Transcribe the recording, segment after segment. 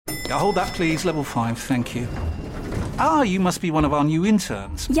Hold that, please. Level 5, thank you. Ah, you must be one of our new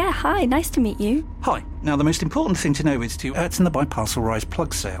interns. Yeah, hi, nice to meet you. Hi. Now, the most important thing to know is to in the biparcel rise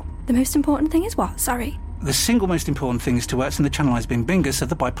plug sale. The most important thing is what? Sorry. The single most important thing is to in the channelized bin bingus of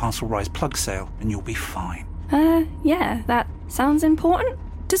the biparcel rise plug sale, and you'll be fine. Yeah, that sounds important.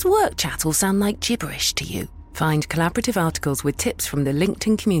 Does work chat all sound like gibberish to you? Find collaborative articles with tips from the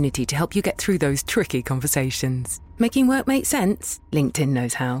LinkedIn community to help you get through those tricky conversations. Making work make sense? LinkedIn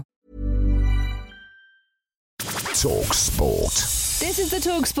knows how. talkSPORT. This is the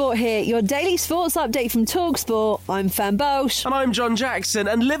talkSPORT here, your daily sports update from talkSPORT. I'm Fan Bosch. And I'm John Jackson,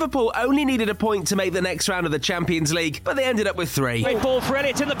 and Liverpool only needed a point to make the next round of the Champions League, but they ended up with 3. Great ball for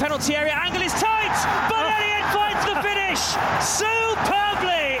Elliott in the penalty area, angle is tight, but Elliott finds the finish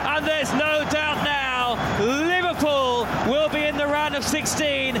superbly, and there's no doubt now, Liverpool will be in the round of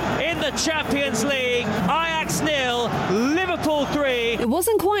 16 in the Champions League. Ajax 0, Liverpool 3. It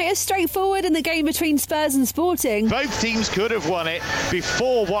wasn't quite as straightforward in the game between Spurs and Sporting. Both teams could have won it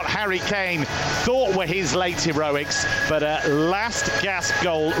before what Harry Kane thought were his late heroics, but a last gasp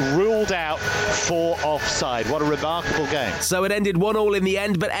goal ruled out for offside. What a remarkable game. So it ended 1-1 in the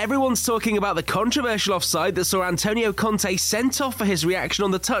end, but everyone's talking about the controversial offside that saw Antonio Conte sent off for his reaction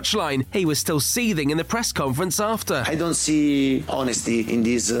on the touchline. He was still seething in the press conference after. I don't see honesty in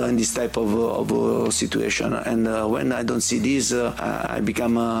this type of situation, and when I don't see this, I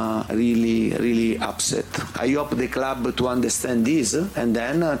become really upset. I hope the club to understand this, and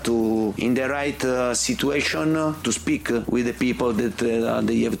then to, in the right situation, to speak with the people that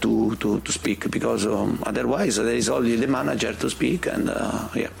they have to speak, because otherwise there is only the manager to speak, and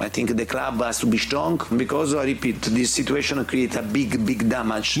I think the club has to be strong, because I repeat, this situation creates a big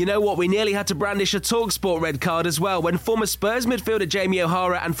damage. You know what, we nearly had to brandish a talkSPORT red card as well when former Spurs midfielder Jamie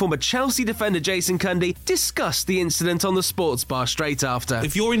O'Hara and former Chelsea defender Jason Cundy discussed the incident on the sports bar straight after.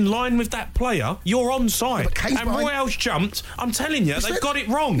 If you're in line with that player, you're onside. And Royale's jumped. I'm telling you, they've got it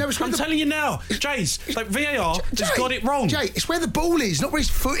wrong. No, I'm telling you now, Jace, like VAR has got it wrong. Jay, it's where the ball is, not where his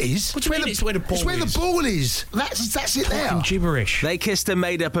foot is. What do you mean it's where the ball is? It's where the ball is. That's it there. Fucking gibberish. They kissed and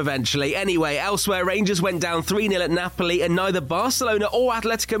made up eventually. Anyway, elsewhere, Rangers went down 3-0 at Napoli, and neither Barcelona or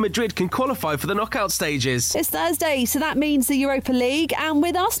Atletico Madrid can qualify for the knockout stages. It's Thursday, so that means the Europa League, and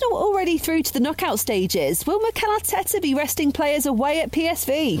with Arsenal already through to the knockout stages, will Mikel Arteta be resting players away at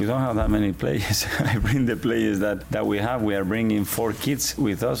PSV? We don't have that many players. I bring the players that we have. We are bringing 4 kids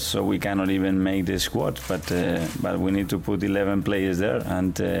with us, so we cannot even make the squad. But we need to put 11 players there,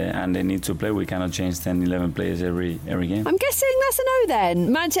 and they need to play. We cannot change 10, 11 players every game. I'm guessing that's a no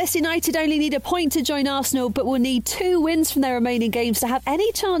then. Manchester United only need a point to join Arsenal, but will need 2 wins from their remaining games to have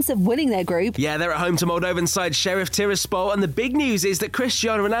any chance of winning their group. Yeah, they're at home to Moldovan side Sheriff Tiraspol, and the big news is that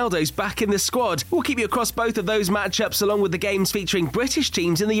Cristiano Ronaldo's back in the squad. We'll keep you across both of those matchups, along with the games featuring British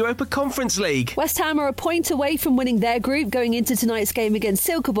teams in the Europa Conference League. West Ham are a point away from winning their group going into tonight's game against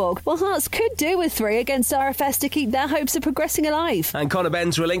Silkeborg, while Hearts could do with 3 against RFS to keep their hopes of progressing alive. And Conor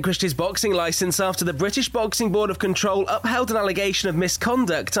Benz relinquished his boxing licence after the British Boxing Board of Control upheld an allegation of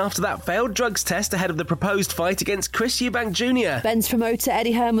misconduct after that failed drugs test ahead of the proposed fight against Chris Eubank Jr. Ben's promoter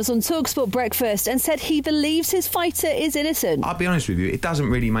Eddie Hearn was on talkSPORT Breakfast and said he believes his fighter is innocent. I'll be honest with you, it doesn't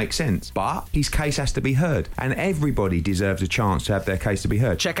really make sense, but his case has to be heard, and everybody deserves a chance to have their case to be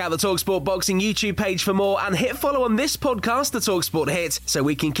heard. Check out the talkSPORT Boxing YouTube page for more, and hit follow on this podcast, the talkSPORT Hit, so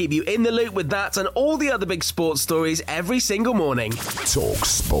we can keep you in the loop with that and all the other big sports stories every single morning.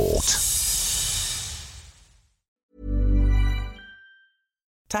 talkSPORT.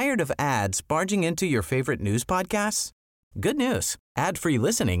 Tired of ads barging into your favorite news podcasts? Good news. Ad-free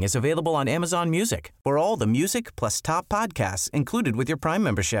listening is available on Amazon Music for all the music plus top podcasts included with your Prime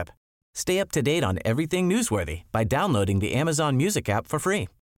membership. Stay up to date on everything newsworthy by downloading the Amazon Music app for free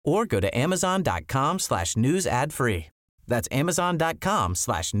or go to amazon.com/news ad free. That's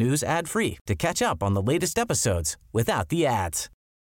amazon.com/news ad free to catch up on the latest episodes without the ads.